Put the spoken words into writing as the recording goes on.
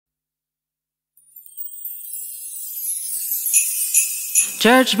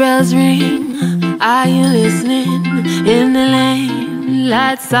Church bells ring, are you listening? In the lane,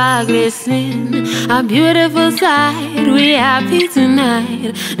 lights are glistening. A beautiful sight, we happy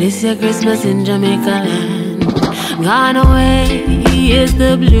tonight. This year Christmas in Jamaicaland. Gone away is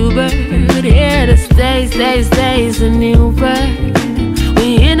the bluebird. Here to stay, is a new bird.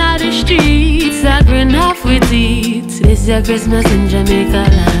 We in the streets, I grin off with teet. This year Christmas in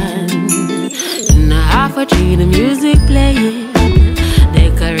Jamaicaland. In a half a tree, the music playing.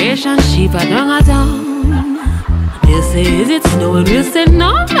 Decoration sheep are dung a town. They say, is it snowing? We'll say,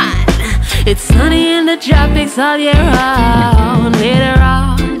 no man. It's sunny in the tropics all year round. Later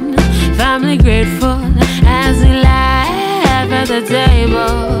on, family grateful as we laugh at the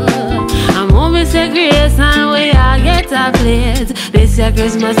table. I'm home, we say grace and we all get our plates. This year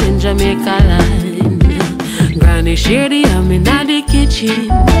Christmas in Jamaicaland. Granny share the ham in the kitchen.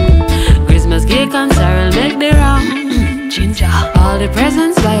 Christmas cake and sorrel make the round. Ginjah. All the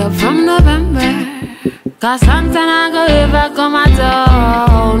presents buy up from November. Cah Santa and go ever come at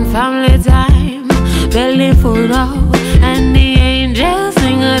town. Family time, belly full now, and the angels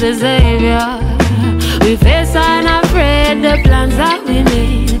sing of the saviour. We face unafraid the plans that we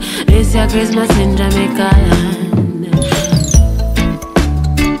made. This year Christmas in Jamaicaland.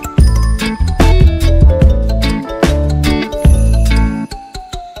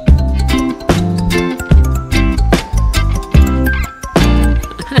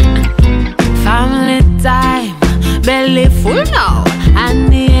 Time, belly full now, and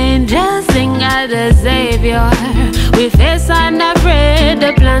the angels sing of the saviour. We face unafraid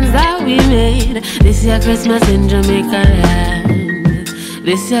the plans that we made. This year Christmas in Jamaicaland.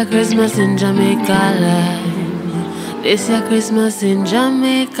 This year Christmas in Jamaicaland. This year Christmas in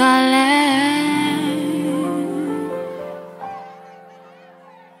Jamaicaland.